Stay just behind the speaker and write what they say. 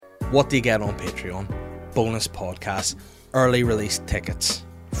What do you get on Patreon? Bonus podcasts, early release tickets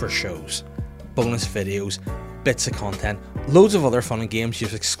for shows, bonus videos, bits of content, loads of other fun and games. You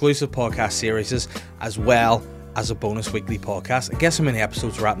have exclusive podcast series as well as a bonus weekly podcast. I guess how many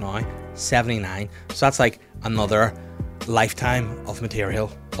episodes we're at now? 79. So that's like another lifetime of material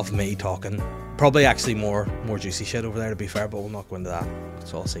of me talking. Probably actually more juicy shit over there, to be fair, but we'll not go into that.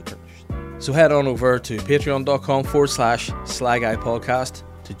 It's all secret. So head on over to patreon.com/Sly Guy Podcast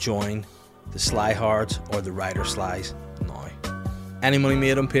to join the Sly Hards or the Rider Slies now. Any money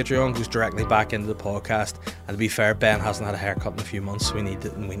made on Patreon goes directly back into the podcast. And to be fair, Ben hasn't had a haircut in a few months, so we need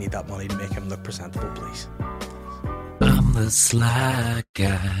that money to make him look presentable, please. I'm the Sly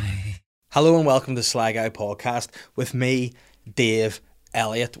Guy. Hello and welcome to Sly Guy Podcast with me, Dave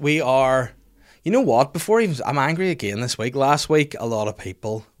Elliott. We are... You know what? I'm angry again this week. Last week, a lot of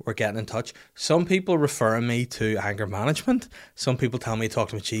people were getting in touch. Some people referring me to anger management. Some people telling me to talk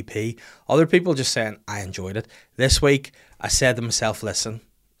to my GP. Other people just saying, I enjoyed it. This week, I said to myself, listen,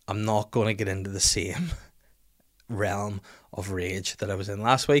 I'm not going to get into the same realm of rage that I was in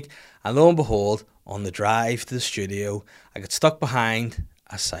last week. And lo and behold, on the drive to the studio, I got stuck behind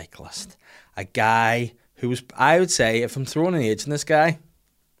a cyclist. A guy who was, I would say, if I'm throwing an age in this guy,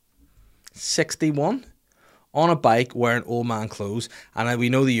 61, on a bike wearing old man clothes, and we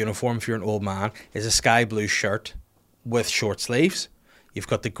know the uniform if you're an old man is a sky blue shirt with short sleeves. You've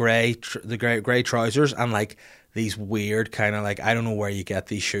got the grey trousers and like these weird kind of like, I don't know where you get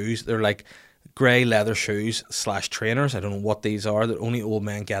these shoes. They're like grey leather shoes / trainers. I don't know what these are. That only old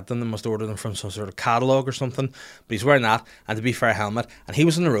men get them. They must order them from some sort of catalogue or something. But he's wearing that, and to be fair, a helmet. And he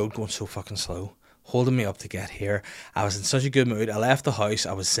was on the road going so fucking slow, holding me up to get here. I was in such a good mood. I left the house.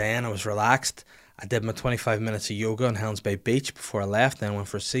 I was zen. I was relaxed. I did my 25 minutes of yoga on Helens Bay Beach before I left. Then went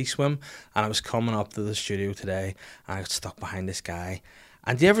for a sea swim. And I was coming up to the studio today, and I got stuck behind this guy.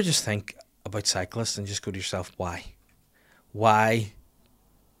 And do you ever just think about cyclists and just go to yourself, why? Why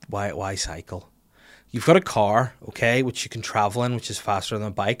cycle? You've got a car, okay, which you can travel in, which is faster than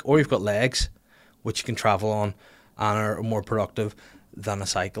a bike. Or you've got legs, which you can travel on and are more productive than a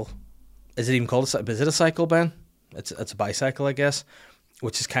cycle. Is it even called is it a cycle, Ben? It's a bicycle, I guess,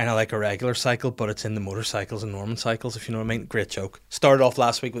 which is kind of like a regular cycle, but it's in the motorcycles and Norman cycles, if you know what I mean. Great joke. Started off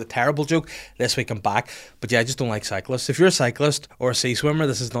last week with a terrible joke. This week I'm back. But yeah, I just don't like cyclists. If you're a cyclist or a sea swimmer,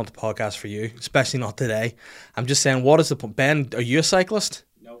 this is not the podcast for you, especially not today. I'm just saying, what is the point? Ben, are you a cyclist?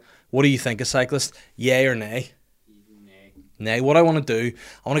 No. What do you think of cyclists? Yay or nay? Nay. What I want to do,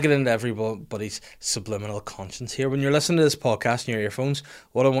 I want to get into everybody's subliminal conscience here. When you're listening to this podcast in your earphones,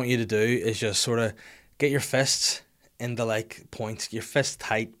 what I want you to do is just sort of get your fists into like points, your fist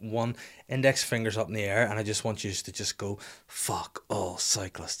tight, one index fingers up in the air, and I just want you to just go, fuck all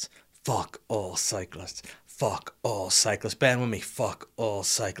cyclists, fuck all cyclists, fuck all cyclists. Ben with me, fuck all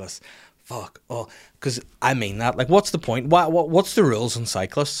cyclists, fuck all. Because I mean that. Like, what's the point? What's the rules on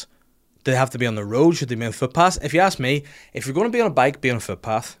cyclists? Do they have to be on the road? Should they be on the footpath? If you ask me, if you're going to be on a bike, be on a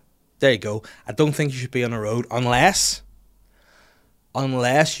footpath. There you go. I don't think you should be on a road unless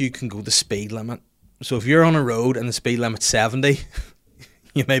you can go the speed limit. So if you're on a road and the speed limit's 70,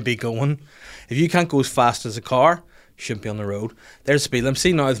 you may be going. If you can't go as fast as a car, you shouldn't be on the road. There's the speed limit.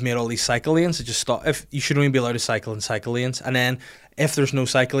 See, now they've made all these cycle lanes. It just stop. If you should only be allowed to cycle in cycle lanes, and then if there's no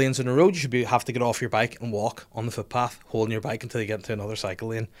cycle lanes on the road, you should have to get off your bike and walk on the footpath, holding your bike until you get into another cycle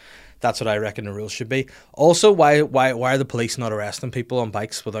lane. That's what I reckon the rules should be. Also, why are the police not arresting people on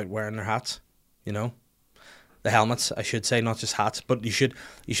bikes without wearing their hats? You know, the helmets, I should say, not just hats. But you should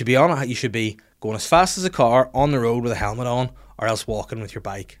be on. You should be going as fast as a car on the road with a helmet on, or else walking with your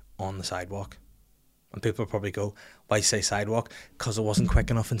bike on the sidewalk. And people will probably go, why you say sidewalk? Because it wasn't quick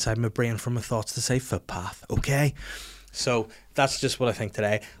enough inside my brain for my thoughts to say footpath. Okay. So that's just what I think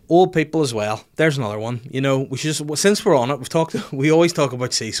today. Old people as well. There's another one. You know, we should just, since we're on it, we always talk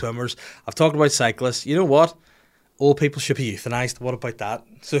about sea swimmers. I've talked about cyclists. You know what? Old people should be euthanized. What about that?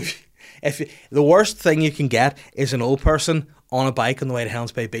 So if the worst thing you can get is an old person on a bike on the way to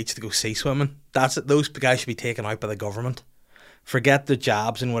Helens Bay Beach to go sea swimming, that's it. Those guys should be taken out by the government. Forget the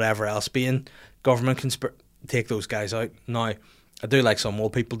jabs and whatever else being government take those guys out. Now, I do like some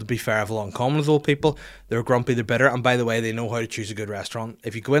old people, to be fair. I have a lot in common with old people. They're grumpy, they're bitter, and by the way, they know how to choose a good restaurant.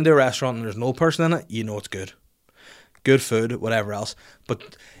 If you go into a restaurant and there's an old person in it, you know it's good. Good food, whatever else.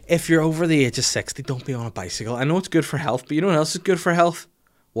 But if you're over the age of 60, don't be on a bicycle. I know it's good for health, but you know what else is good for health?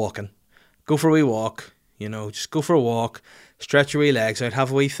 Walking. Go for a wee walk, you know, just go for a walk, stretch your wee legs out,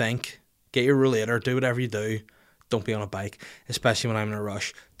 have a wee think, get your rollator, do whatever you do. Don't be on a bike, especially when I'm in a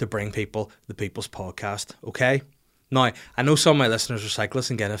rush to bring people the People's Podcast, okay? Now, I know some of my listeners are cyclists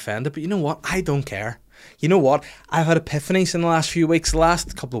and get offended, but you know what? I don't care. You know what? I've had epiphanies in the last few weeks. The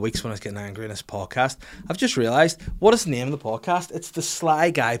last couple of weeks when I was getting angry in this podcast, I've just realised, what is the name of the podcast? It's the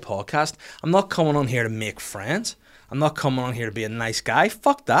Sly Guy Podcast. I'm not coming on here to make friends. I'm not coming on here to be a nice guy.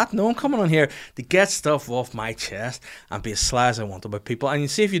 Fuck that. No, I'm coming on here to get stuff off my chest and be as sly as I want about people. And you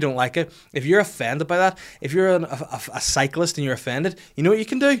see if you don't like it, if you're offended by that, if you're a cyclist and you're offended, you know what you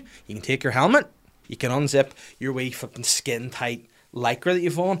can do? You can take your helmet, you can unzip your wee flipping skin tight lycra that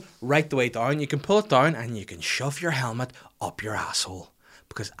you've on right the way down. You can pull it down and you can shove your helmet up your asshole,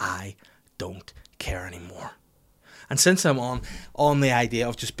 because I don't care anymore. And since I'm on the idea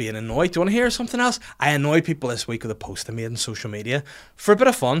of just being annoyed, do you want to hear something else? I annoyed people this week with a post I made on social media for a bit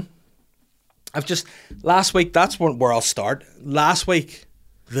of fun. Last week, that's where I'll start. Last week,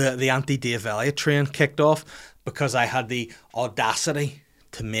 the anti-Dave Elliott train kicked off because I had the audacity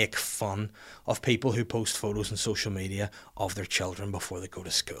to make fun of people who post photos on social media of their children before they go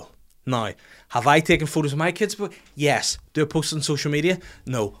to school. Now, have I taken photos of my kids? Yes. Do I post on social media?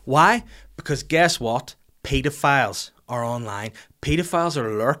 No. Why? Because guess what? Paedophiles are online. Paedophiles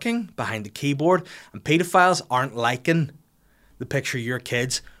are lurking behind the keyboard, and paedophiles aren't liking the picture of your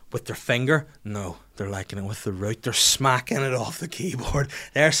kids with their finger. No, they're liking it with the root. They're smacking it off the keyboard.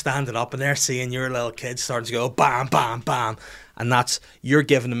 They're standing up and they're seeing your little kids starting to go bam, bam, bam. And you're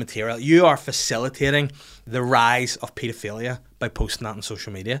giving the material. You are facilitating the rise of paedophilia by posting that on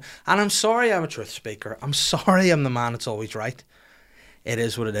social media. And I'm sorry I'm a truth speaker. I'm sorry I'm the man that's always right. It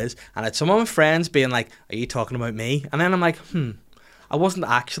is what it is. And I had some of my friends being like, are you talking about me? And then I'm like, I wasn't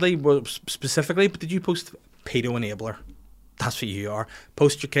actually specifically, but did you post pedo enabler? That's what you are.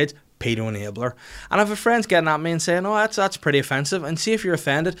 Post your kids, pedo enabler. And I have friends getting at me and saying, oh, that's pretty offensive. And see if you're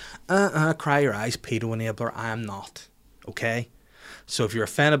offended, cry your eyes, pedo enabler. I am not. Okay? So if you're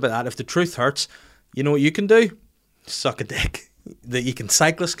offended by that, if the truth hurts, you know what you can do? Suck a dick.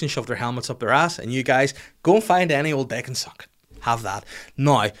 Cyclists can shove their helmets up their ass, and you guys go and find any old dick and suck it. Have that.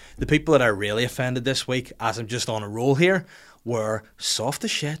 Now, the people that I really offended this week, as I'm just on a roll here, were soft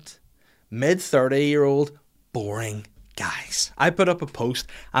as shit, mid-30-year-old, boring guys. I put up a post,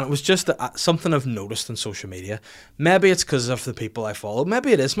 and it was just something I've noticed on social media. Maybe it's because of the people I follow.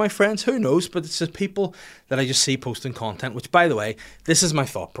 Maybe it is my friends. Who knows? But it's just people that I just see posting content, which, by the way, this is my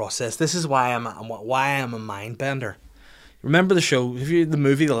thought process. This is why I'm a mind bender. Remember the show, the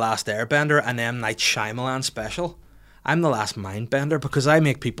movie The Last Airbender, and M. Night Shyamalan special? I'm the last mind bender because I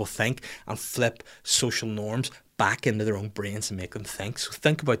make people think and flip social norms back into their own brains and make them think. So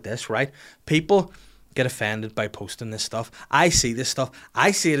think about this, right? People get offended by posting this stuff. I see this stuff. I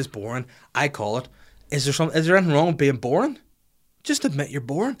see it as boring. I call it. Is there anything wrong with being boring? Just admit you're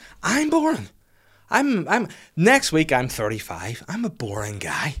boring. I'm boring. Next week I'm 35. I'm a boring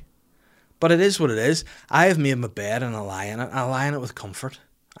guy. But it is what it is. I have made my bed and I lie in it. I lie in it with comfort.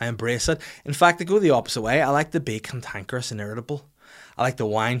 I embrace it. In fact, I go the opposite way. I like to be cantankerous and irritable. I like to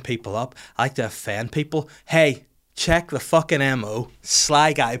wind people up. I like to offend people. Hey, check the fucking MO,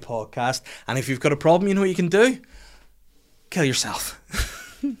 Sly Guy Podcast. And if you've got a problem, you know what you can do? Kill yourself.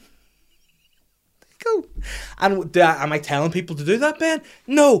 Go. And am I telling people to do that, Ben?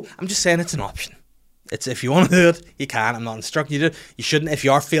 No, I'm just saying it's an option. It's if you want to do it, you can. I'm not instructing you to. You shouldn't. If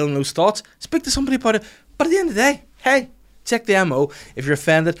you are feeling those thoughts, speak to somebody about it. But at the end of the day, hey, check the MO. If you're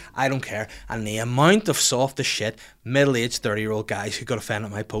offended, I don't care. And the amount of soft as shit, middle-aged 30-year-old guys who got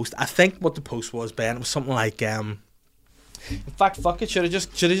offended at my post. I think what the post was, Ben, it was something like, in fact, fuck it, should I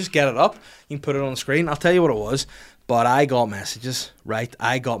just get it up? You can put it on the screen. I'll tell you what it was. But I got messages, right?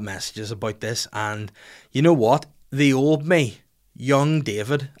 I got messages about this. And you know what? The old me, young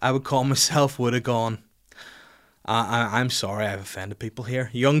David, I would call myself, would have gone, I'm sorry I've offended people here.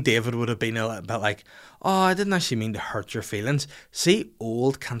 Young David would have been a little bit like, oh, I didn't actually mean to hurt your feelings. See,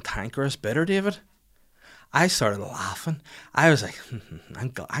 old cantankerous bitter David. I started laughing. I was like,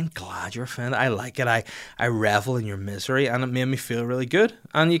 I'm glad you're offended. I like it. I revel in your misery, and it made me feel really good.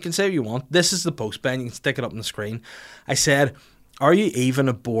 And you can say what you want. This is the post, Ben. You can stick it up on the screen. I said, are you even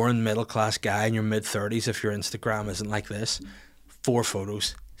a boring middle-class guy in your mid-30s if your Instagram isn't like this? 4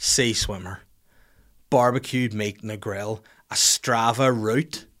 photos. Sea swimmer. Barbecued meat in a grill. A Strava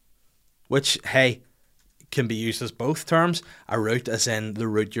route. Which, hey, can be used as both terms. A route as in the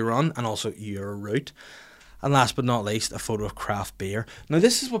route you're on, and also your route. And last but not least, a photo of craft beer. Now,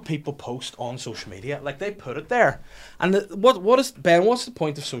 this is what people post on social media. Like, they put it there. And what is, Ben, what's the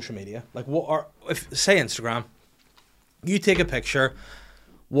point of social media? Like, say Instagram, you take a picture,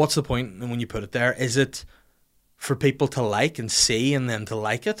 what's the point when you put it there? Is it for people to like and see and then to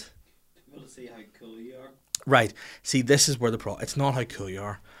like it? People to see how cool you are. Right. See, this is where the problem, it's not how cool you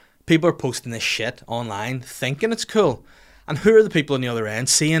are. People are posting this shit online thinking it's cool. And who are the people on the other end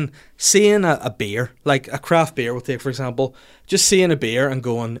seeing a beer, like a craft beer, we'll take for example, just seeing a beer and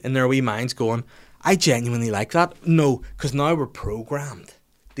going, in their wee minds going, I genuinely like that. No, because now we're programmed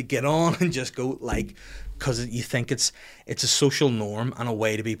to get on and just go like, because you think it's a social norm and a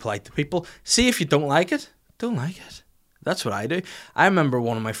way to be polite to people. See, if you don't like it, don't like it. That's what I do. I remember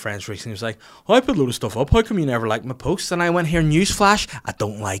one of my friends recently was like, oh, I put a load of stuff up. How come you never like my posts? And I went, here, newsflash, I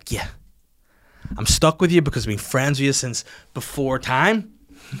don't like you. I'm stuck with you because I've been friends with you since before time,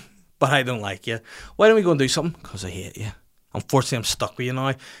 but I don't like you. Why don't we go and do something? Because I hate you. Unfortunately, I'm stuck with you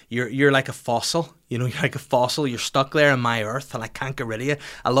now. You're like a fossil. You know, you're like a fossil. You're stuck there in my earth, and I can't get rid of you.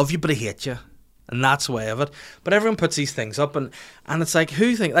 I love you, but I hate you. And that's the way of it. But everyone puts these things up, and it's like,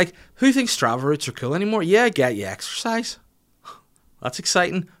 who thinks Strava routes are cool anymore? Yeah, I get you exercise. That's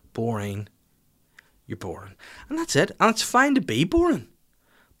exciting. Boring. You're boring. And that's it. And it's fine to be boring.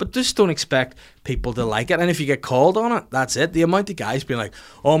 But just don't expect people to like it. And if you get called on it, that's it. The amount of guys being like,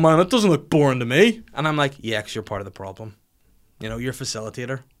 oh man, it doesn't look boring to me. And I'm like, yeah, 'cause you're part of the problem. You know, you're a facilitator.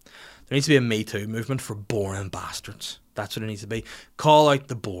 There needs to be a Me Too movement for boring bastards. That's what it needs to be. Call out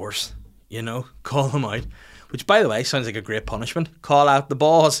the bores. You know, call them out. Which, by the way, sounds like a great punishment. Call out the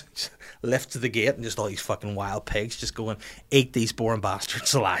boss. Lift to the gate and just all these fucking wild pigs just go and eat these boring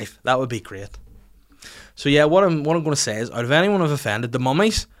bastards alive. That would be great. So yeah, what I'm going to say is, out of anyone I've offended, the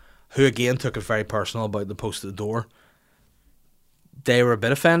mummies, who again took it very personal about the post at the door, they were a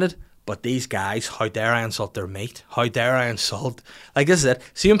bit offended. But these guys, how dare I insult their mate? How dare I insult? Like, this is it.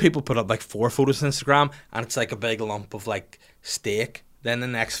 See when people put up like 4 photos on Instagram and it's like a big lump of like steak. Then the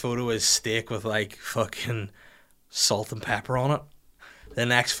next photo is steak with like fucking salt and pepper on it. The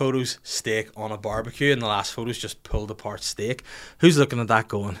next photo's steak on a barbecue, and the last photo's just pulled apart steak. Who's looking at that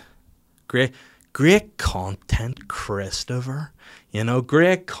going, great content, Christopher. You know,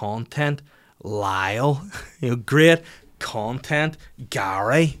 great content, Lyle. You know, great content,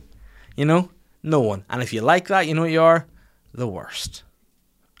 Gary. You know, no one. And if you like that, you know what you are? The worst.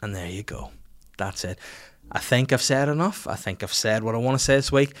 And there you go. That's it. I think I've said enough. I think I've said what I want to say this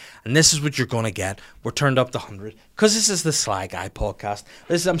week. And this is what you're going to get. We're turned up to 100. Because this is the Sly Guy podcast.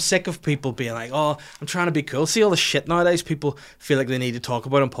 I'm sick of people being like, oh, I'm trying to be cool. See all the shit nowadays people feel like they need to talk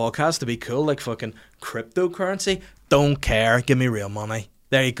about on podcasts to be cool. Like fucking cryptocurrency. Don't care. Give me real money.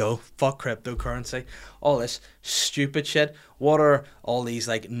 There you go. Fuck cryptocurrency. All this stupid shit. What are all these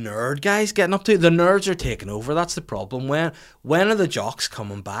like nerd guys getting up to? The nerds are taking over. That's the problem. When are the jocks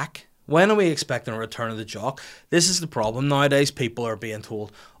coming back? When are we expecting a return of the jock? This is the problem. Nowadays, people are being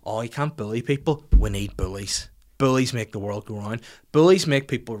told, oh, you can't bully people. We need bullies. Bullies make the world go round. Bullies make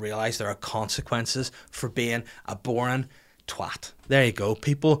people realise there are consequences for being a boring twat. There you go.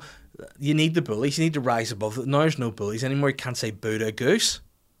 People, you need the bullies. You need to rise above it. Now there's no bullies anymore. You can't say boo to a goose.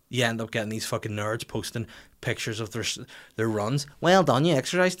 You end up getting these fucking nerds posting pictures of their runs. Well done, you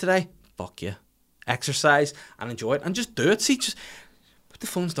exercised today. Fuck you. Exercise and enjoy it and just do it. See, just the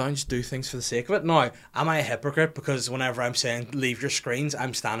phones down, just do things for the sake of it. Now, am I a hypocrite because whenever I'm saying leave your screens,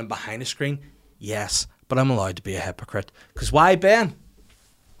 I'm standing behind a screen? Yes, but I'm allowed to be a hypocrite. Because why, Ben?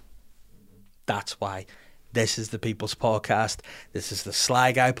 That's why. This is the People's Podcast. This is the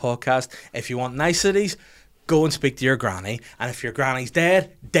Sly Guy Podcast. If you want niceties, go and speak to your granny. And if your granny's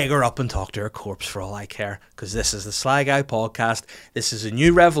dead, dig her up and talk to her corpse for all I care. Because this is the Sly Guy Podcast. This is a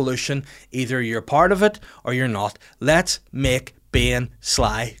new revolution. Either you're part of it or you're not. Let's make being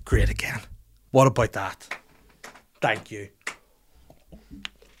Sly great again. What about that? Thank you.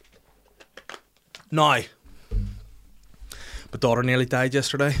 Now, my daughter nearly died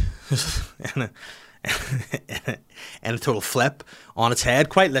yesterday in a total flip on its head,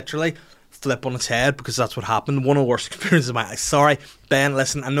 quite literally. Flip on its head, because that's what happened. One of the worst experiences of my life. Sorry, Ben,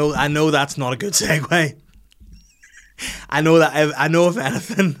 listen, I know that's not a good segue. I know if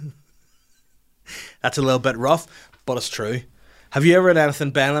anything, that's a little bit rough, but it's true. Have you ever had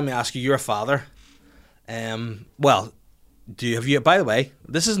anything, Ben? Let me ask you. You're a father. Well, have you? By the way,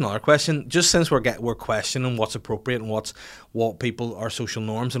 this is another question. Just since we're questioning what's appropriate and what people are social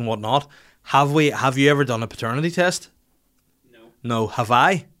norms and whatnot, have you ever done a paternity test? No. No. Have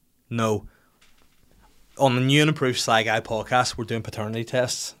I? No. On the new and improved Sly Guy podcast, we're doing paternity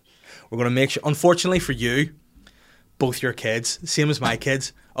tests. We're going to make sure. Unfortunately for you, both your kids, same as my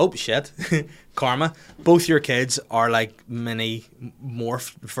kids. Oh shit, karma. Both your kids are like mini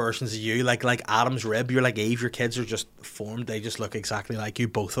morphed versions of you, like Adam's rib. You're like Eve. Your kids are just formed. They just look exactly like you,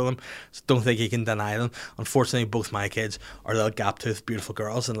 both of them. So don't think you can deny them. Unfortunately, both my kids are little gap-toothed, beautiful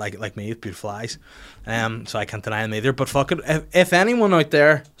girls, and like me with beautiful eyes. So I can't deny them either. But fuck it, if anyone out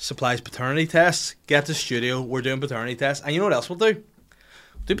there supplies paternity tests, get to studio. We're doing paternity tests, and you know what else we'll do?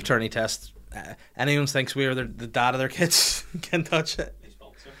 We'll do paternity tests anyone thinks we're the dad of their kids can touch it. They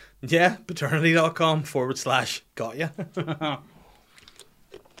sponsor. Yeah, paternity.com/got ya.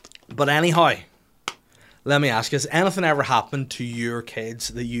 But anyhow, let me ask you, has anything ever happened to your kids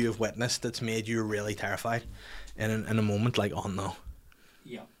that you have witnessed that's made you really terrified in a moment like, oh no?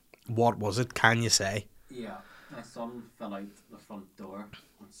 Yeah. What was it? Can you say? Yeah. My son fell out the front door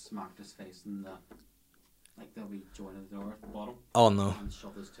and smacked his face in the wee joint of the door at the bottom. Oh no. And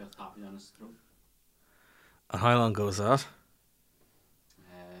shoved his tooth happy down his throat. And how long ago was that?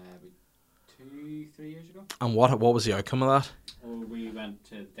 About 2-3 years ago. And what was the outcome of that? Oh, we went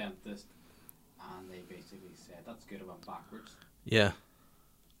to the dentist and they basically said, that's good, it went backwards. Yeah.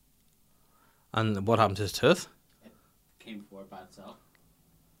 And what happened to his tooth? It came forward by itself.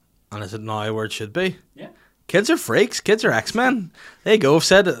 And is it now where it should be? Yeah. Kids are freaks. Kids are X-Men. There you go. I've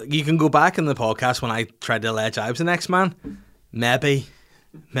said it. You can go back in the podcast when I tried to allege I was an X-Man. Maybe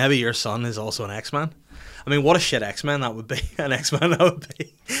your son is also an X-Man. I mean, what a shit X-Man that would be. An X-Man that would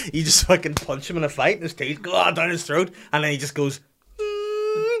be. You just fucking punch him in a fight and his teeth go down his throat and then he just goes...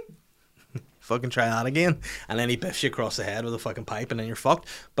 fucking try that again. And then he biffs you across the head with a fucking pipe and then you're fucked.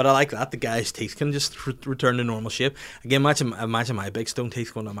 But I like that. The guy's teeth can just return to normal shape. Again, imagine my big stone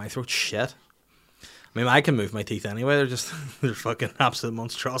teeth going down my throat. Shit. I mean, I can move my teeth anyway. They're fucking absolute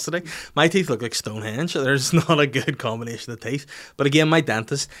monstrosity. My teeth look like Stonehenge. There's not a good combination of teeth. But again, my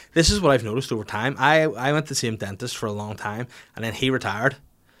dentist, this is what I've noticed over time. I went to the same dentist for a long time, and then he retired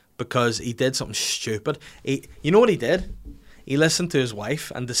because he did something stupid. You know what he did? He listened to his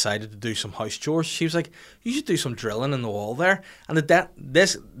wife and decided to do some house chores. She was like, you should do some drilling in the wall there. And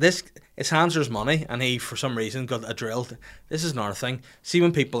his hands are his money, and he, for some reason, got a drill. This is another thing. See,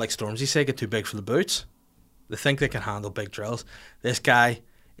 when people like Stormzy say get too big for the boots, they think they can handle big drills. This guy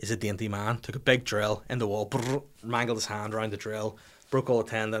is a dainty man. Took a big drill in the wall, mangled his hand around the drill, broke all the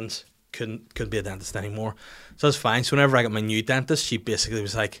tendons, couldn't be a dentist anymore. So it's fine. So whenever I got my new dentist, she basically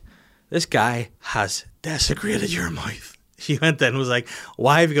was like, this guy has desecrated your mouth. She went in and was like,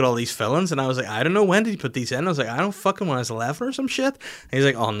 why have you got all these fillings? And I was like, I don't know, when did you put these in? I was like, I don't fucking when I was 11 or some shit. And he's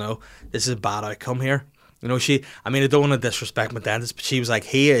like, oh no, this is a bad outcome here. You know, I don't want to disrespect my dentist, but she was like,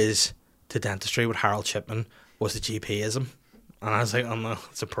 he is to dentistry what Harold Shipman was to GPism. And I was like, oh no,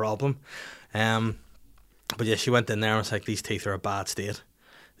 it's a problem. But yeah, she went in there and was like, these teeth are a bad state.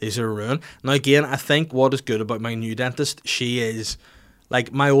 These are a ruin. Now again, I think what is good about my new dentist, she is...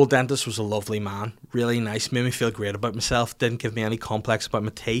 Like, my old dentist was a lovely man, really nice, made me feel great about myself, didn't give me any complex about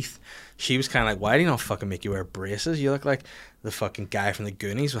my teeth. She was kind of like, why do you not fucking make you wear braces? You look like the fucking guy from the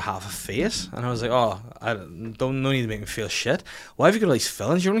Goonies with half a face. And I was like, oh, no need to make me feel shit. Why have you got all these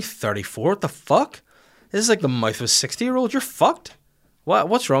fillings? You're only 34, what the fuck? This is like the mouth of a 60-year-old, you're fucked.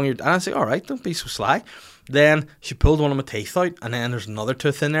 What's wrong? And I was like, alright, don't be so sly. Then she pulled one of my teeth out, and then there's another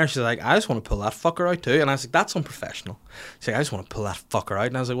tooth in there. She's like, I just want to pull that fucker out too. And I was like, that's unprofessional. She's like, I just want to pull that fucker out.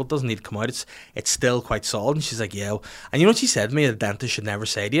 And I was like, well, it doesn't need to come out. It's still quite solid. And she's like, yeah. And you know what she said to me, a dentist should never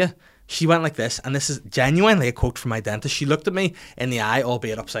say to you? She went like this, and this is genuinely a quote from my dentist. She looked at me in the eye,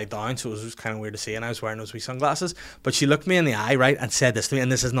 albeit upside down, so it was kind of weird to see, and I was wearing those wee sunglasses. But she looked me in the eye, right, and said this to me,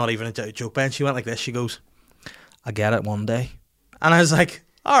 and this is not even a joke, Ben. She went like this. She goes, I get it one day. And I was like,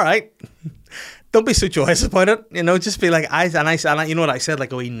 all right. Don't be so joyous about it, you know. Just be like, I you know what I said,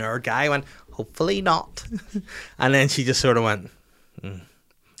 like a wee nerd guy. I went, hopefully not. And then she just sort of went,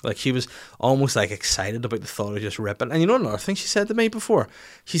 like she was almost like excited about the thought of just ripping. And you know another thing she said to me before?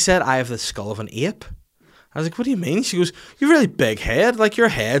 She said, I have the skull of an ape. I was like, what do you mean? She goes, you have a really big head. Like, your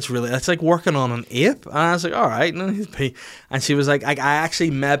head's really, it's like working on an ape. And I was like, all right. And she was like, I actually,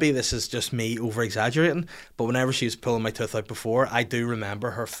 maybe this is just me over-exaggerating, but whenever she was pulling my tooth out before, I do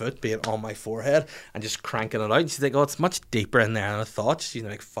remember her foot being on my forehead and just cranking it out. And she's like, oh, it's much deeper in there than I thought. She's using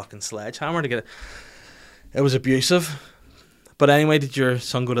like fucking sledgehammer to get it. It was abusive. But anyway, did your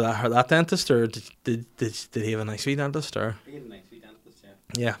son go to that dentist, or did he have a nice wee dentist? Or? He had a nice wee dentist,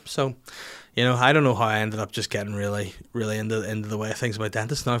 yeah. Yeah, so... You know, I don't know how I ended up just getting really, really into the way of things with my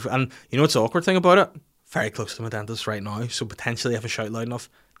dentist now. And you know what's the awkward thing about it? Very close to my dentist right now. So potentially if I shout loud enough,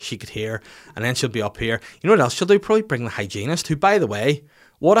 she could hear. And then she'll be up here. You know what else she'll do? Probably bring the hygienist, who, by the way,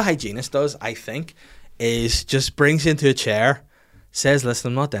 what a hygienist does, I think, is just brings you into a chair, says, listen,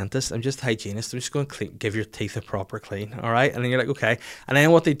 I'm not a dentist, I'm just a hygienist. I'm just going to give your teeth a proper clean, all right? And then you're like, okay. And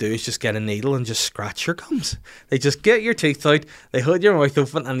then what they do is just get a needle and just scratch your gums. They just get your teeth out, they hold your mouth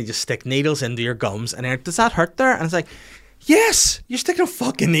open, and they just stick needles into your gums. And they're like, does that hurt there? And it's like, yes, you're sticking a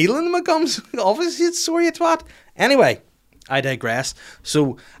fucking needle into my gums. Obviously it's sore, you twat. Anyway, I digress.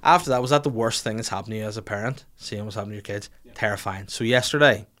 So after that, was that the worst thing that's happened to you as a parent? Seeing what's happened to your kids? Yeah. Terrifying. So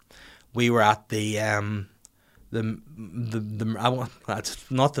yesterday, we were at the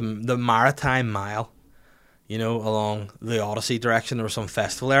that's not the Maritime Mile, you know, along the Odyssey direction. There was some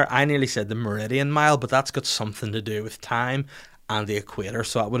festival there. I nearly said the Meridian Mile, but that's got something to do with time and the equator,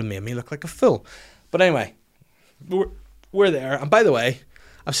 so that would have made me look like a fool. But anyway, we're there. And by the way,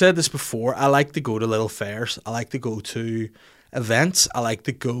 I've said this before, I like to go to little fairs. I like to go to events. I like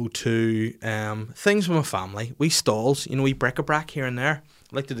to go to things with my family. We stalls, you know, we bric-a-brac here and there.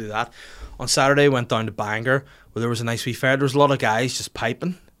 I like to do that. On Saturday, went down to Bangor, where there was a nice wee fair. There was a lot of guys just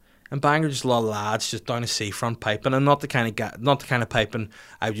piping. In Bangor, just a lot of lads just down the seafront piping, and not the kind of piping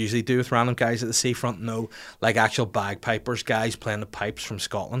I would usually do with random guys at the seafront. No, like actual bagpipers, guys playing the pipes from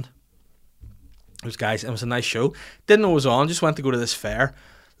Scotland. It was a nice show. Didn't know it was on. Just went to go to this fair,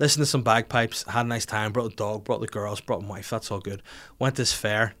 listened to some bagpipes, had a nice time. Brought the dog, brought the girls, brought my wife. That's all good. Went to this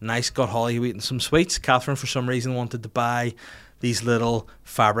fair, nice. Got Holly eating some sweets. Catherine, for some reason, wanted to buy these little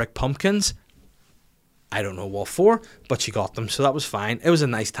fabric pumpkins. I don't know what for, but she got them, so that was fine. It was a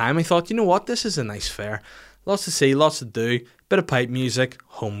nice time. I thought, you know what, this is a nice fair. Lots to see, lots to do, bit of pipe music,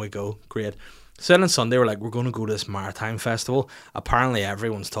 home we go. Great. So then on Sunday, we're like, we're going to go to this Maritime Festival. Apparently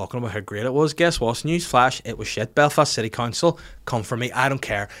everyone's talking about how great it was. Guess what? Newsflash, it was shit. Belfast City Council, come for me. I don't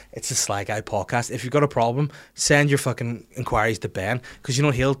care. It's the Sly Guy podcast. If you've got a problem, send your fucking inquiries to Ben, because you know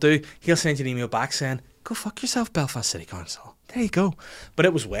what he'll do? He'll send you an email back saying, go fuck yourself, Belfast City Council. There you go. But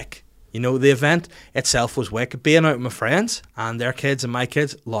it was wick. You know, the event itself was wicked. Being out with my friends and their kids and my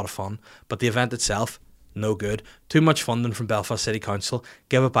kids, a lot of fun. But the event itself, no good. Too much funding from Belfast City Council.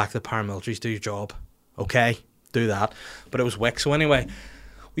 Give it back to the paramilitaries. Do your job. Okay? Do that. But it was wick. So anyway,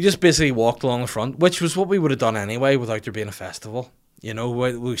 we just basically walked along the front, which was what we would have done anyway without there being a festival. You know,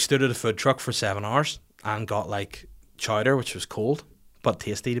 we stood at a food truck for 7 hours and got like chowder, which was cold, but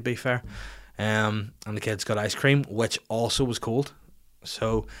tasty to be fair. And the kids got ice cream, which also was cold.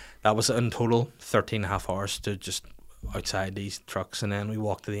 So that was in total 13 and a half hours to just outside these trucks, and then we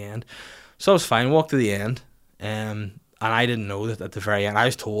walked to the end. So it was fine, walked to the end, and I didn't know that at the very end. I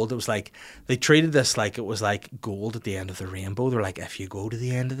was told it was like, they treated this like it was like gold at the end of the rainbow. They're like, if you go to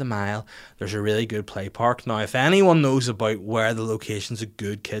the end of the mile, there's a really good play park. Now, if anyone knows about where the locations of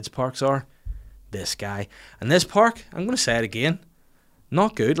good kids parks are, this guy. And this park, I'm going to say it again,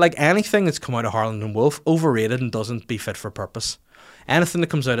 not good. Like anything that's come out of Harland and Wolff, overrated and doesn't be fit for purpose. Anything that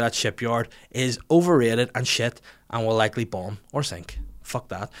comes out of that shipyard is overrated and shit and will likely bomb or sink. Fuck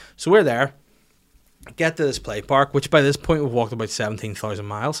that. So we're there. Get to this play park, which by this point we've walked about 17,000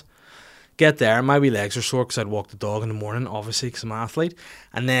 miles. Get there. My wee legs are sore because I'd walk the dog in the morning, obviously, because I'm an athlete.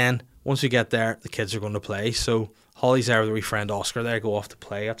 And then once we get there, the kids are going to play. So Holly's there with her wee friend Oscar there, go off to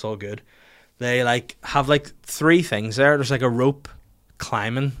play. That's all good. They have 3 things there. There's like a rope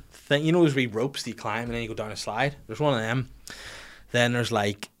climbing thing. You know those wee ropes that you climb and then you go down a slide? There's one of them. Then there's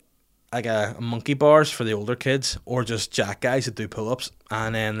like a monkey bars for the older kids, or just jack guys that do pull-ups.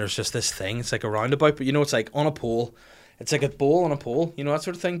 And then there's just this thing. It's like a roundabout, but you know, it's like on a pole. It's like a bowl on a pole. You know that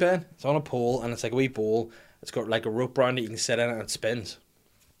sort of thing, Ben? It's on a pole, and it's like a wee bowl. It's got like a rope around it. You can sit in it, and it spins.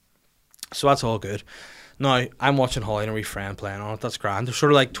 So that's all good. Now, I'm watching Holly and her wee friend playing on it. That's grand. They're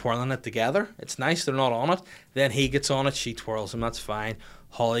sort of like twirling it together. It's nice. They're not on it. Then he gets on it. She twirls him. That's fine.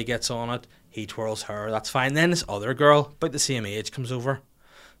 Holly gets on it. He twirls her, that's fine. Then this other girl, about the same age, comes over.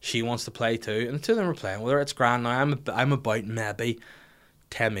 She wants to play too, and the two of them are playing with her. It's grand now. I'm about maybe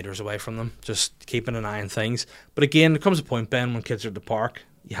 10 metres away from them, just keeping an eye on things. But again, there comes a point, Ben, when kids are at the park,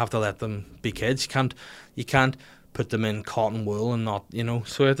 you have to let them be kids. You can't put them in cotton wool and not, you know,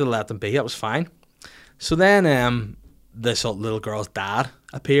 so you have to let them be. That was fine. So then this little girl's dad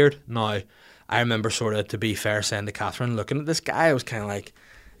appeared. Now, I remember sort of, to be fair, saying to Catherine, looking at this guy, I was kind of like,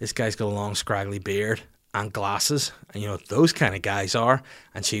 this guy's got a long scraggly beard and glasses, and you know what those kind of guys are.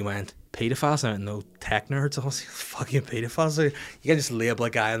 And she went, pedophiles? I went, no, tech nerds. I was like, fucking pedophiles. You can't just label a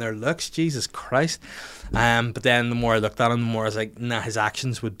guy on their looks, Jesus Christ. But then the more I looked at him, the more I was like, nah, his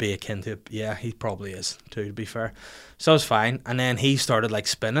actions would be akin to, yeah, he probably is too, to be fair. So it was fine. And then he started like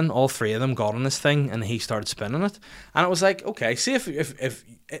spinning. All 3 of them got on this thing, and he started spinning it. And it was like, okay, see if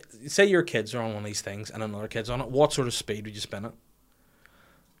say your kids are on one of these things and another kid's on it, what sort of speed would you spin it?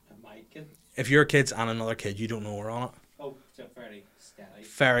 Kid. If your kids and another kid, you don't know we're on it. Oh, so very steady.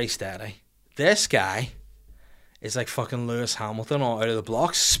 Very steady. This guy is like fucking Lewis Hamilton all out of the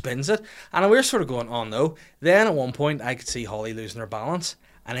blocks, spins it, and we're sort of going, oh no. Then at one point I could see Holly losing her balance,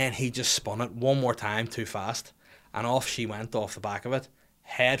 and then he just spun it one more time too fast, and off she went off the back of it,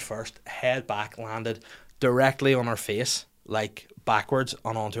 head first, head back, landed directly on her face, like backwards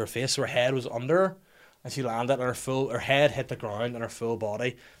and onto her face. So her head was under her, and she landed, and her head hit the ground, and her full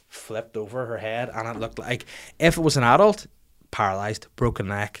body flipped over her head, and it looked like, if it was an adult, paralysed, broken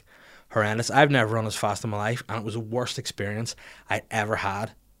neck. horrendous. I've never run as fast in my life, and it was the worst experience I'd ever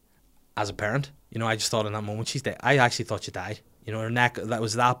had as a parent. You know, I just thought in that moment, she's dead. I actually thought she died. You know, her neck, that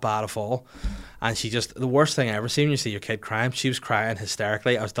was that bad a fall. And she just, the worst thing I ever seen when you see your kid crying, she was crying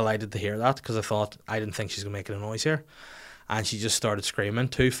hysterically. I was delighted to hear that because I didn't think she was going to make a noise here. And she just started screaming,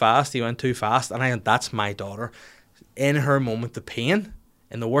 too fast, he went too fast. And I went, that's my daughter. In her moment of pain,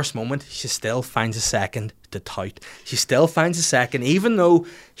 in the worst moment, she still finds a second to tout. She still finds a second, even though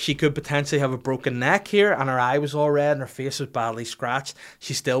she could potentially have a broken neck here and her eye was all red and her face was badly scratched,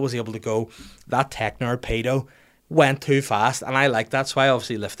 she still was able to go, that tech nerd pedo went too fast. And I like that, so I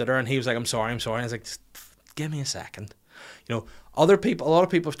obviously lifted her, and he was like, I'm sorry. And I was like, just give me a second. You know, a lot of people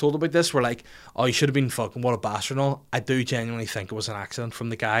I've told about this were like, oh, you should have been fucking, what a bastard and all. I do genuinely think it was an accident from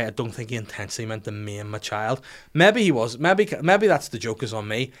the guy. I don't think he intentionally meant to maim my child. Maybe he was. Maybe that's the joke is on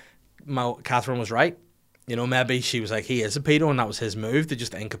me. Catherine was right. You know, maybe she was like, he is a pedo, and that was his move to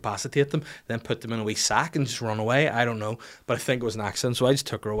just incapacitate them, then put them in a wee sack and just run away. I don't know. But I think it was an accident, so I just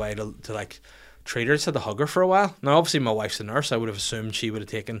took her away to like, treat her. I just had to hug her for a while. Now, obviously, my wife's a nurse. I would have assumed she would have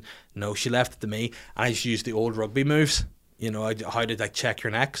taken. No, she left it to me, and I just used the old rugby moves. You know, how to like check your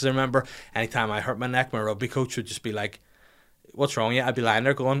neck. Because I remember anytime I hurt my neck, my rugby coach would just be like, "What's wrong with you?" I'd be lying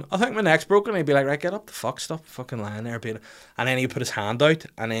there going, "I think my neck's broken." He'd be like, "Right, get up the fuck, stop fucking lying there." And then he'd put his hand out,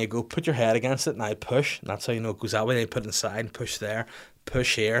 and then he'd go, "Put your head against it," and I'd push. And that's how you know it goes that way. They'd put it inside and push there,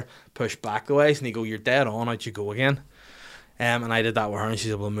 push here, push back the ways, and he'd go, "You're dead on, out you go again." And I did that with her, and she's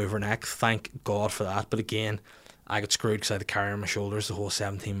able to move her neck. Thank God for that. But again, I got screwed because I had to carry her on my shoulders the whole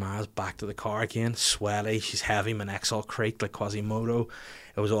 17 miles back to the car again. Sweaty, she's heavy, my neck's all creaked like Quasimodo.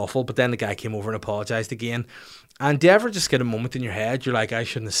 It was awful. But then the guy came over and apologised again. And do you ever just get a moment in your head, you're like, I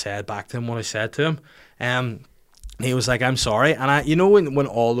shouldn't have said back to him what I said to him? And he was like, I'm sorry. And you know when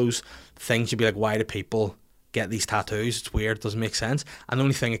all those things, you'd be like, why do people get these tattoos? It's weird, it doesn't make sense. And the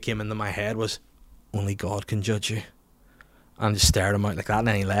only thing that came into my head was, only God can judge you. And just stared him out like that, and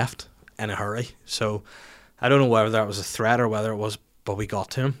then he left in a hurry. So I don't know whether that was a threat or whether it was, but we got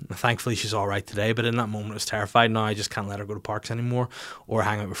to him. And thankfully, she's all right today. But in that moment, I was terrified. Now I just can't let her go to parks anymore, or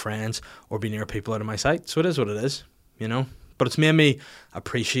hang out with friends, or be near people out of my sight. So it is what it is, you know. But it's made me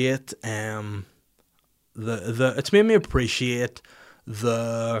appreciate It's made me appreciate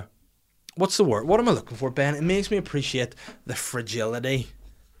the. What's the word? What am I looking for, Ben? It makes me appreciate the fragility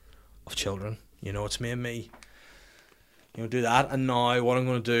of children. You know, it's made me, do that. And now what I'm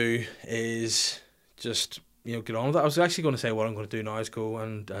going to do is just, get on with it. I was actually going to say what I'm going to do now is go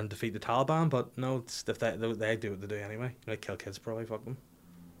and defeat the Taliban, but no, it's, if they do what they do anyway. Kill kids probably, fuck them.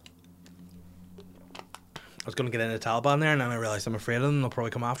 I was going to get into the Taliban there, and then I realised I'm afraid of them. They'll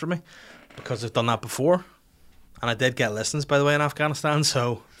probably come after me because they've done that before. And I did get listens, by the way, in Afghanistan,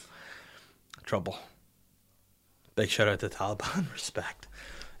 so trouble. Big shout out to the Taliban. Respect.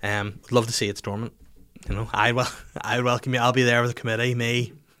 Would love to see it storming. I welcome you. I'll be there with the committee.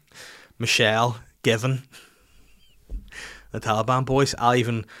 Me, Michelle, Given, the Taliban boys. I'll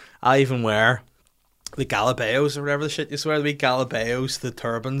even wear the Galabeos or whatever the shit you swear to be. Galabeos, the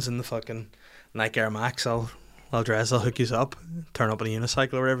turbans, and the fucking Nike Air Max. I'll dress. I'll hook you up. Turn up on a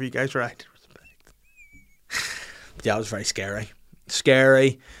unicycle or wherever you guys ride. Respect. But yeah, it was very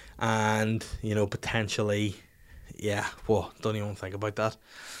scary, and potentially, yeah. Well, don't even think about that.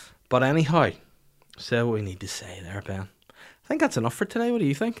 But anyhow, say what we need to say there, Ben. I think that's enough for today. What do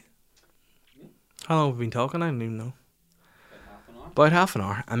you think? How long have we been talking? I don't even know. About half an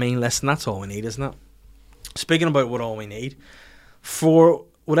hour. I mean, listen, that's all we need, isn't it? Speaking about what all we need, for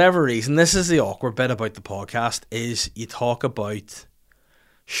whatever reason, this is the awkward bit about the podcast, is you talk about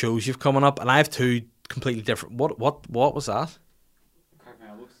shows you've coming up, and I have two completely different. What was that? Crack my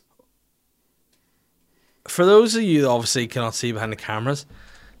elbows. For those of you that obviously cannot see behind the cameras,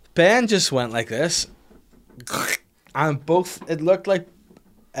 Ben just went like this, and it looked like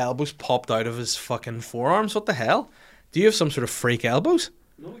elbows popped out of his fucking forearms. What the hell? Do you have some sort of freak elbows?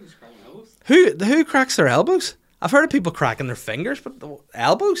 No, I just crack my elbows. Who cracks their elbows? I've heard of people cracking their fingers, but the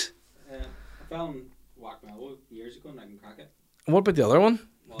elbows? I fell and whacked my elbow years ago, and I can crack it. What about the other one?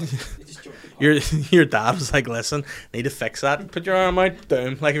 Well, it just jerked apart. Your dad was like, listen, need to fix that. Put your arm out,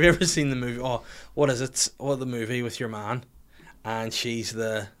 boom. Like, have you ever seen the movie? Oh, what is it? What the movie with your man? And she's he's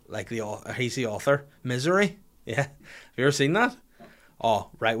the author. Misery? Yeah. Have you ever seen that?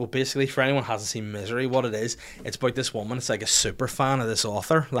 Oh, right. Well, basically, for anyone who hasn't seen Misery, what it is, it's about this woman. It's like a super fan of this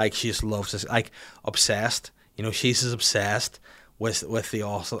author. Like, she just loves this, like, obsessed. She's as obsessed with the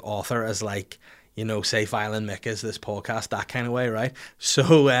author as, like, say Violin Mick is this podcast, that kind of way, right?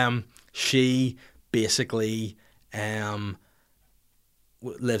 So, she basically,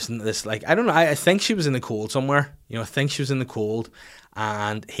 lives in this, like, I don't know, I think she was in the cold somewhere. You know, I think she was in the cold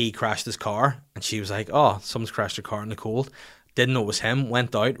and he crashed his car and she was like, oh, someone's crashed her car in the cold. Didn't know it was him,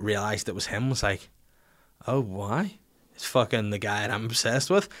 went out, realised it was him, was like, oh, why? It's fucking the guy that I'm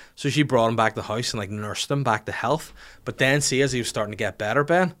obsessed with. So she brought him back to the house and like nursed him back to health. But then see, as he was starting to get better,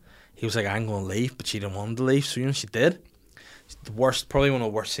 Ben, he was like, I'm going to leave, but she didn't want him to leave. So, you know, she did. It's the worst, probably one of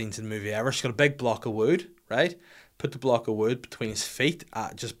the worst scenes in the movie ever. She's got a big block of wood, right? Put the block of wood between his feet,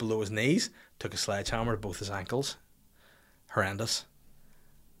 just below his knees, took a sledgehammer to both his ankles. Horrendous.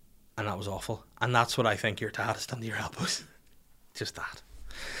 And that was awful. And that's what I think your dad has done to your elbows. Just that.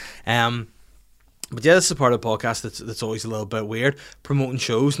 But yeah, this is a part of the podcast that's always a little bit weird. Promoting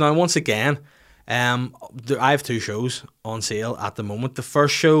shows. Now, once again, I have 2 shows on sale at the moment. The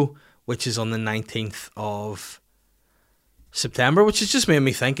first show, which is on the 19th of September, which has just made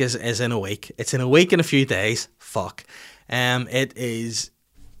me think is in a week. It's in a week and a few days. Fuck. It is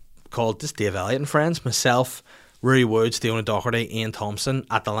called Just Dave Elliott and Friends. Myself, Rory Woods, Fiona Doherty, Ian Thompson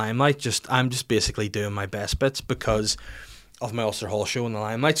at the Limelight. I'm just basically doing my best bits because of my Ulster Hall show in the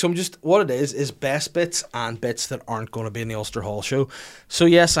Limelight. So what it is best bits and bits that aren't going to be in the Ulster Hall show. So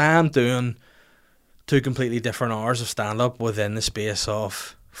yes, I am doing 2 completely different hours of stand-up within the space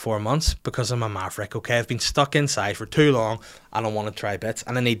of 4 months because I'm a maverick, okay? I've been stuck inside for too long and I want to try bits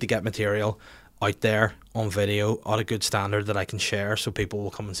and I need to get material out there on video at a good standard that I can share so people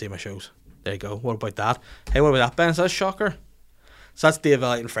will come and see my shows. There you go. What about that? Hey, what about that, Ben? Is that a shocker? So that's Dave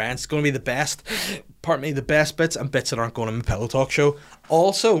Elliott and Friends. It's going to be the best bits and bits that aren't going on my Pillow Talk show.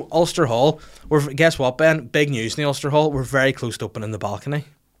 Also, Ulster Hall. Guess what, Ben? Big news in the Ulster Hall. We're very close to opening the balcony.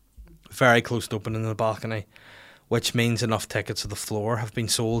 Very close to opening the balcony. Which means enough tickets to the floor have been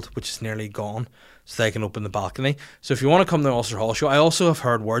sold, which is nearly gone, so they can open the balcony. So if you want to come to the Ulster Hall show, I also have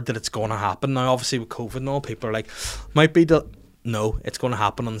heard word that it's going to happen. Now, obviously, with COVID and all, people are like, no, it's going to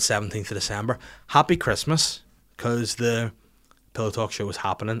happen on the 17th of December. Happy Christmas, because the Pillow Talk show is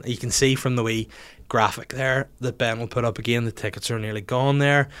happening. You can see from the wee graphic there that Ben will put up again, the tickets are nearly gone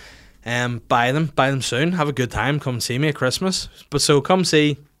there. Buy them soon. Have a good time. Come see me at Christmas. But so come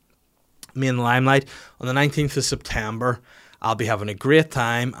see me in the Limelight on the 19th of September. I'll be having a great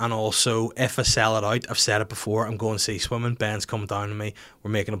time, and also if I sell it out, I've said it before, I'm going to see swimming. Ben's coming down to me.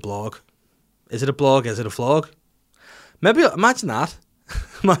 We're making a blog. Is it a blog? Is it a vlog? Maybe, imagine that.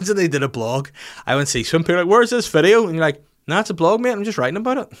 Imagine they did a blog. I went to see swim. People are like, where's this video? And you're like, no, it's a blog, mate. I'm just writing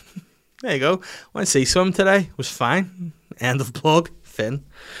about it. There you go. Went to see swim today. It was fine. End of blog. Fin.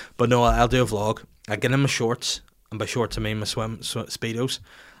 But no, I'll do a vlog. I get in my shorts, and by shorts I mean my Speedos.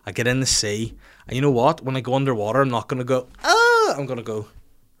 I get in the sea, and you know what? When I go underwater, I'm not going to go, I'm going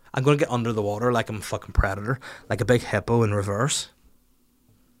to get under the water like I'm a fucking predator, like a big hippo in reverse.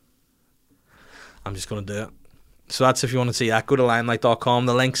 I'm just going to do it. So that's if you want to see that. Go to limelight.com.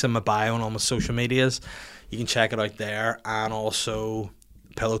 The link's in my bio on all my social medias. You can check it out there. And also,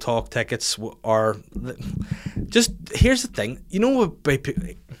 Pillow Talk tickets are just, here's the thing. You know what?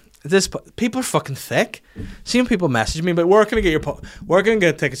 People are fucking thick. Seeing people message me, but where can I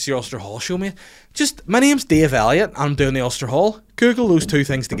get tickets to your Ulster Hall show, mate? Just, my name's Dave Elliott. I'm doing the Ulster Hall. Google those 2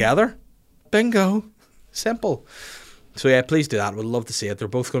 things together. Bingo. Simple. So yeah, please do that. We'd love to see it. They're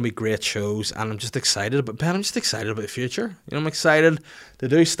both going to be great shows, and I'm just excited about the future. You know, I'm excited to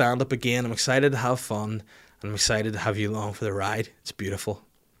do stand up again. I'm excited to have fun, and I'm excited to have you along for the ride. It's beautiful.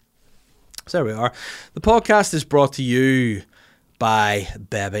 So there we are. The podcast is brought to you by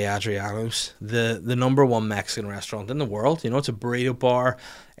Bebe Adriano's, the number 1 Mexican restaurant in the world. You know, it's a burrito bar,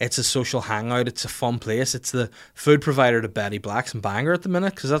 it's a social hangout, it's a fun place. It's the food provider to Betty Black's and Bangor at the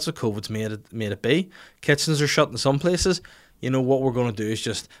minute, because that's what COVID's made it be. Kitchens are shut in some places. You know, what we're going to do is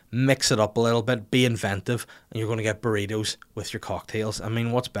just mix it up a little bit, be inventive, and you're going to get burritos with your cocktails. I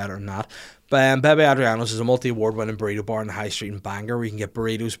mean, what's better than that? But Bebe Adriano's is a multi-award winning burrito bar in the High Street in Bangor, where you can get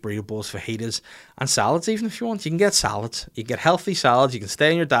burritos, burrito bowls, fajitas, and salads even if you want. You can get salads. You can get healthy salads. You can stay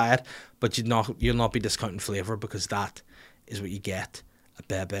on your diet, but you'll not be discounting flavour, because that is what you get at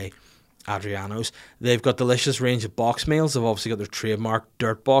Bebe Adriano's. They've got delicious range of box meals. They've obviously got their trademark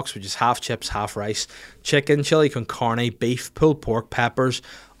Dirt Box, which is half chips, half rice, chicken, chili con carne, beef, pulled pork, peppers,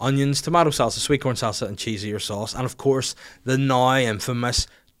 onions, tomato salsa, sweet corn salsa, and cheesy or sauce. And of course, the now infamous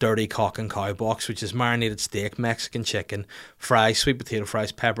Dirty Cock and Cow box, which is marinated steak, Mexican chicken, fries, sweet potato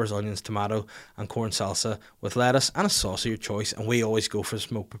fries, peppers, onions, tomato, and corn salsa with lettuce and a sauce of your choice. And we always go for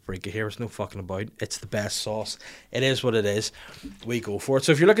smoked paprika here. There's no fucking about. It's the best sauce. It is what it is. We go for it.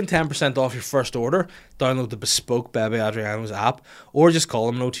 So if you're looking 10% off your first order, download the bespoke Bebe Adriano's app, or just call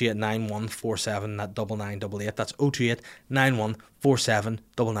them 028 9147 9988. That's 028 9147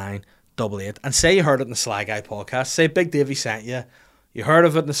 9988. And say you heard it in the Sly Guy podcast. Say Big Davey sent you. You heard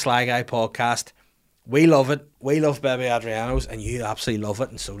of it in the Sly Guy podcast. We love it. We love Baby Adriano's, and you absolutely love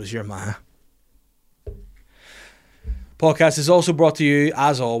it, and so does your ma. Podcast is also brought to you,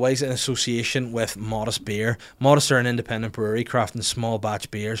 as always, in association with Modest Beer. Modest are an independent brewery crafting small batch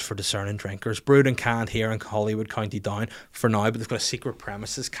beers for discerning drinkers. Brewed and canned here in Hollywood, County Down for now, but they've got a secret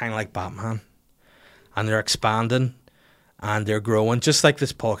premises, kind of like Batman. And they're expanding and they're growing, just like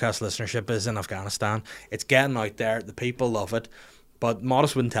this podcast listenership is in Afghanistan. It's getting out there. The people love it. But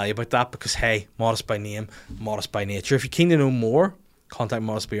Modest wouldn't tell you about that because, hey, Modest by name, Modest by nature. If you're keen to know more, contact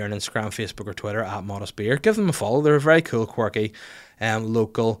Modest Beer on Instagram, Facebook, or Twitter at Modest Beer. Give them a follow. They're a very cool, quirky,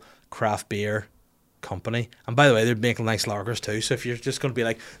 local craft beer company. And by the way, they're making nice lagers too. So if you're just going to be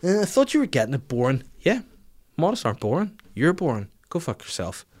like, I thought you were getting it boring. Yeah, Modest aren't boring. You're boring. Go fuck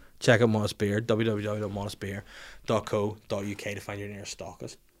yourself. Check out Modest Beer, www.modestbeer.co.uk to find your nearest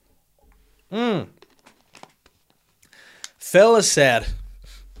stockist. Phil has said,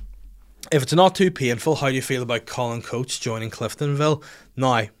 if it's not too painful, how do you feel about Colin Coates joining Cliftonville?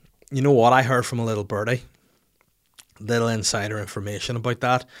 Now, you know what? I heard from a little birdie, little insider information about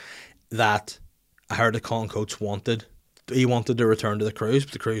that I heard that Colin Coates wanted to return to the Cruise,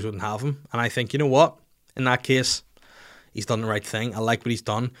 but the Cruise wouldn't have him. And I think, you know what? In that case, he's done the right thing. I like what he's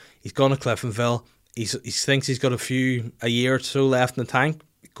done. He's gone to Cliftonville. He thinks he's got a year or so left in the tank.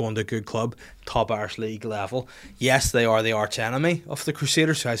 Going to a good club, top Irish League level. Yes, they are the arch enemy of the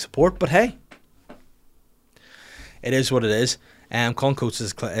Crusaders, who I support, but hey, it is what it is. Colin Coates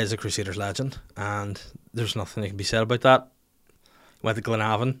is a Crusaders legend, and there's nothing that can be said about that. He went to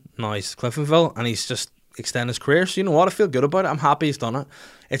Glenavon, now he's Cliftonville, and he's just extended his career. So you know what? I feel good about it. I'm happy he's done it.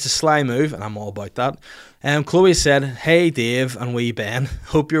 It's a sly move, and I'm all about that. Chloe said, "Hey Dave and wee Ben,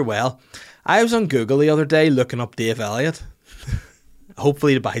 hope you're well. I was on Google the other day looking up Dave Elliott,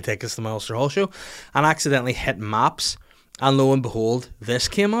 hopefully to buy tickets to my Ulster Hall show, and accidentally hit maps, and lo and behold, this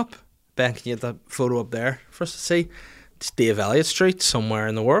came up. Ben, can you get that photo up there for us to see? It's Dave Elliott Street somewhere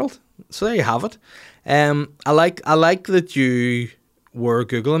in the world. So there you have it. I like that you were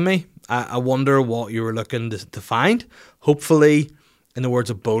Googling me. I wonder what you were looking to find. Hopefully, in the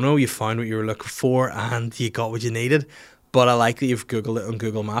words of Bono, you found what you were looking for and you got what you needed. But I like that you've Googled it on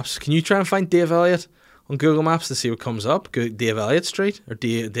Google Maps. Can you try and find Dave Elliott on Google Maps to see what comes up? Dave Elliott Street or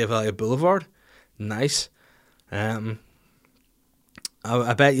Dave Elliott Boulevard? Nice. I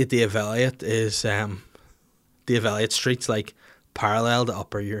bet you Dave Elliott is Dave Elliott Street's like parallel to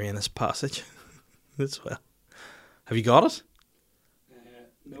Upper Uranus Passage as well. Have you got it?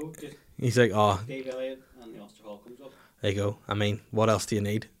 No, just He's like, oh, Dave Elliott and the Ulster Hall comes up. there you go. I mean, what else do you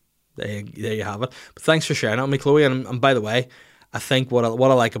need? There you have it. But thanks for sharing it with me, Chloe. And by the way, I think what I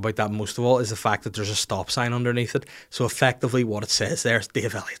like about that most of all is the fact that there's a stop sign underneath it. So effectively what it says there is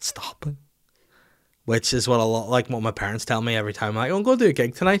Dave Elliott Stop. Which is what what my parents tell me every time. I'm like, I'm going to do a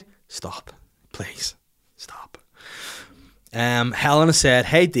gig tonight. Stop. Please. Stop. Helena said,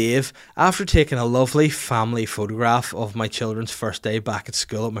 "Hey Dave, after taking a lovely family photograph of my children's first day back at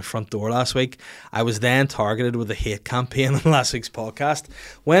school at my front door last week, I was then targeted with a hate campaign on last week's podcast.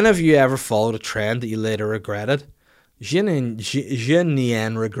 When have you ever followed a trend that you later regretted?" Je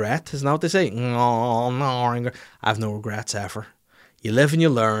n'en regret, isn't that what they say? No, I have no regrets ever. You live and you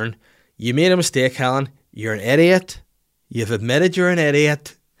learn. You made a mistake, Helen. You're an idiot. You've admitted you're an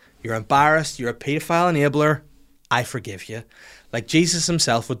idiot. You're embarrassed. You're a paedophile enabler. I forgive you. Like Jesus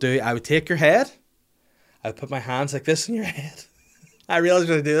himself would do, I would take your head. I would put my hands like this in your head. I realized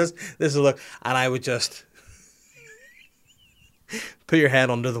when I do this. This is a look. And I would just put your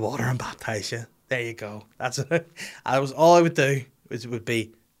head under the water and baptize you. There you go. That's it. That was all I would do. Would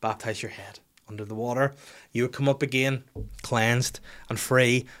be baptize your head under the water. You would come up again, cleansed and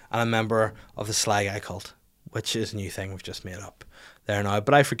free, and a member of the Sly Guy cult, which is a new thing we've just made up there now.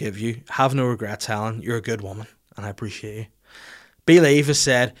 But I forgive you. Have no regrets, Helen. You're a good woman, and I appreciate you. Believe has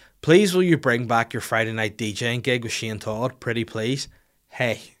said, "Please will you bring back your Friday night DJing gig with Shane Todd? Pretty please."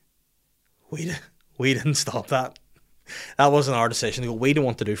 Hey, we didn't stop that. That wasn't our decision. We don't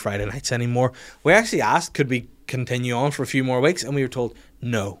want to do Friday nights anymore. We actually asked, could we continue on for a few more weeks? And we were told,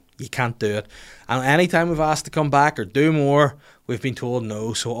 no, you can't do it. And anytime we've asked to come back or do more, we've been told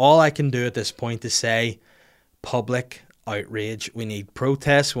no. So all I can do at this point is say, public outrage. We need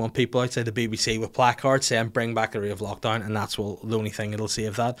protests. We want people outside the BBC with placards saying, bring back the rate of lockdown. And that's the only thing that'll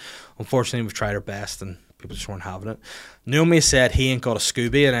save that. Unfortunately, we've tried our best and people just weren't having it. Naomi said he ain't got a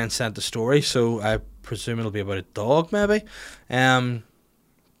Scooby and then sent the story. So I presume it'll be about a dog, maybe. Prank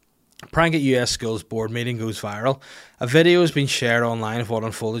at US schools board meeting goes viral. A video has been shared online of what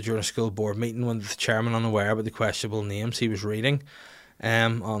unfolded during a school board meeting when the chairman, unaware about the questionable names he was reading.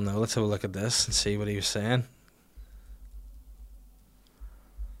 Oh no, let's have a look at this and see what he was saying.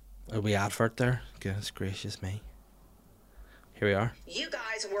 Are we advert there? Goodness gracious me. Here we are. You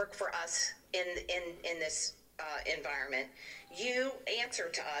guys work for us in this environment. You answer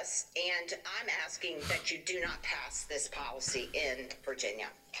to us, and I'm asking that you do not pass this policy in Virginia.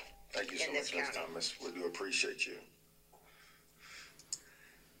 Thank you so in much, this Ms. county. Thomas. We do appreciate you.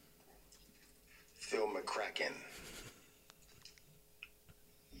 Phil McCracken.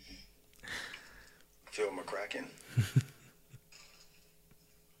 Phil McCracken.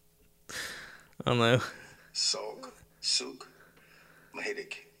 Oh no. Soak. Sook.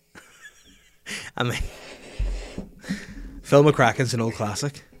 Mahidik. I mean, Phil McCracken's an old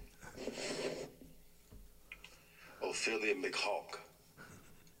classic. Ophelia McHawk.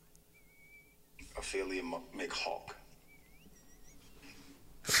 Ophelia McHawk.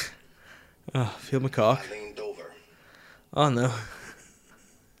 Oh, Phil McCock. Eileen Dover. Oh no.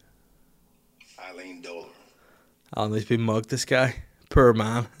 Eileen Dover. Oh no, he's been mugged, this guy. Poor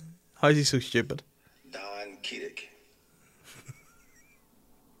man. How is he so stupid? Don Kiddick.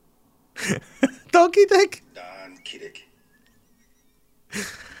 Donkey Dick? Don Kiddick.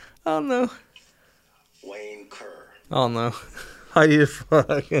 Oh no. Wayne Kerr. Oh no. How do you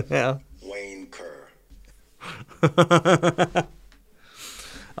fucking hell? Wayne Kerr.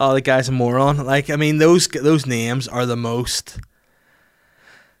 Oh, the guy's a moron. Like, I mean, those names are the most.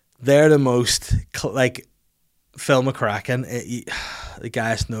 They're the most like Phil McCracken. The guy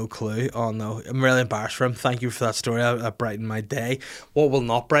has no clue. Oh no, I'm really embarrassed for him. Thank you for that story. That brightened my day. What will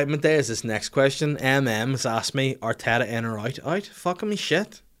not brighten my day is this next question. has asked me, Arteta in or out? Out? Fuck him, he's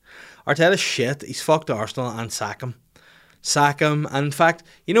shit. Arteta's shit. He's fucked Arsenal and sack him. Sack him. And in fact,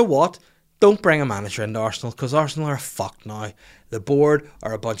 you know what? Don't bring a manager into Arsenal because Arsenal are fucked now. The board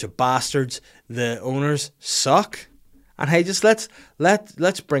are a bunch of bastards. The owners suck. And hey, just let's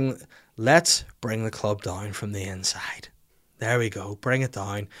bring the club down from the inside. There we go. Bring it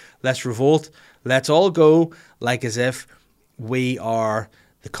down. Let's revolt. Let's all go like as if we are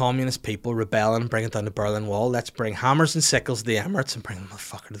the communist people rebelling, bring it down the Berlin Wall. Let's bring hammers and sickles to the Emirates and bring the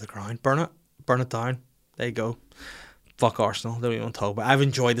motherfucker to the ground. Burn it down. There you go. Fuck Arsenal. Don't even want to talk about it. I've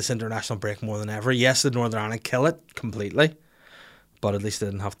enjoyed this international break more than ever. Yes, the Northern Ireland kill it completely, but at least I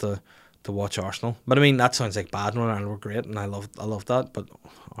didn't have to watch Arsenal. But I mean, that sounds like bad. Northern Ireland were great, and I love that, but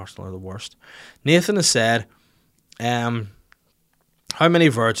Arsenal are the worst. Nathan has said, how many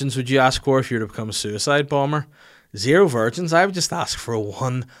virgins would you ask for if you were to become a suicide bomber? 0 virgins. I would just ask for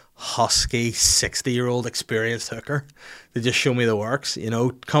one husky 60-year-old experienced hooker to just show me the works. You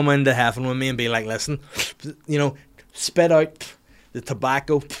know, come into heaven with me and be like, listen, you know, spit out the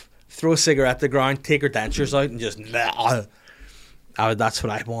tobacco, throw a cigarette at the ground, take her dentures out, and just that's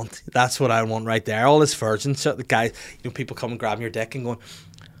what I want. That's what I want right there. All this virgin shit. The guys, you know, people come and grabbing your dick and going,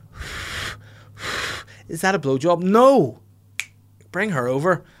 is that a blowjob? No. Bring her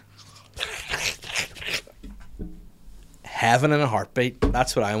over. Heaven in a heartbeat.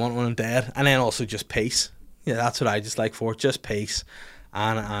 That's what I want when I'm dead. And then also just peace. Yeah, that's what I just like for. Just peace.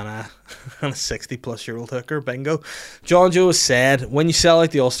 And a 60-plus-year-old hooker. Bingo. John Joe said, when you sell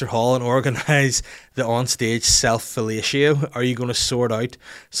out the Ulster Hall and organise the on-stage self-fellatio, are you going to sort out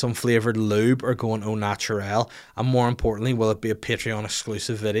some flavoured lube or going au naturel? And more importantly, will it be a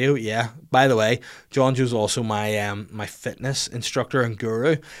Patreon-exclusive video? Yeah. By the way, John Joe's also my fitness instructor and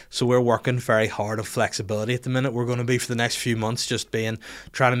guru, so we're working very hard on flexibility at the minute. We're going to be, for the next few months, just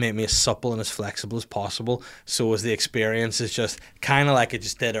trying to make me as supple and as flexible as possible, so as the experience is just kind of like I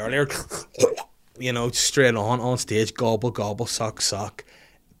just did earlier. You know, straight on stage, gobble, gobble, suck, suck.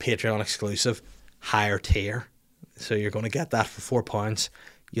 Patreon exclusive, higher tier. So you're going to get that for £4.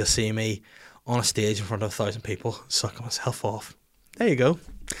 You'll see me on a stage in front of 1,000 people sucking myself off. There you go.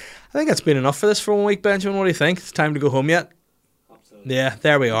 I think that's been enough for this for 1 week, Benjamin. What do you think? It's time to go home yet? Absolutely. Yeah,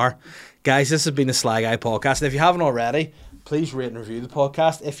 there we are. Guys, this has been the Sly Guy podcast. And if you haven't already, please rate and review the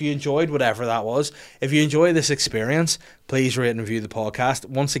podcast. If you enjoyed whatever that was, if you enjoy this experience, please rate and review the podcast.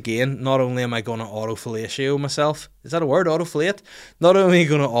 Once again, not only am I going to auto-fellatio myself, is that a word, auto-fellate? Not only am I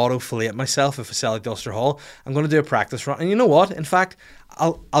going to auto-fellate myself if I sell at the Ulster Hall, I'm going to do a practice run. And you know what? In fact,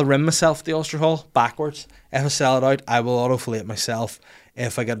 I'll rim myself at the Ulster Hall backwards. If I sell it out, I will auto-fellate myself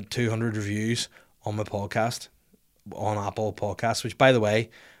if I get 200 reviews on my podcast, on Apple Podcasts, which, by the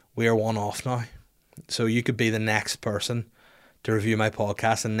way, we are one off now. So you could be the next person to review my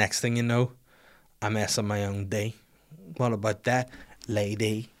podcast, and next thing you know, I'm messing my own day. What about that,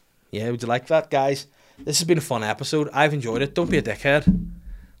 lady? Yeah, would you like that, guys? This has been a fun episode. I've enjoyed it. Don't be a dickhead.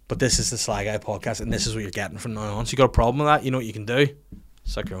 But this is the Sly Guy podcast, and this is what you're getting from now on. So you got a problem with that? You know what you can do?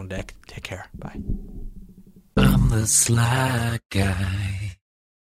 Suck your own dick. Take care. Bye. I'm the Sly Guy.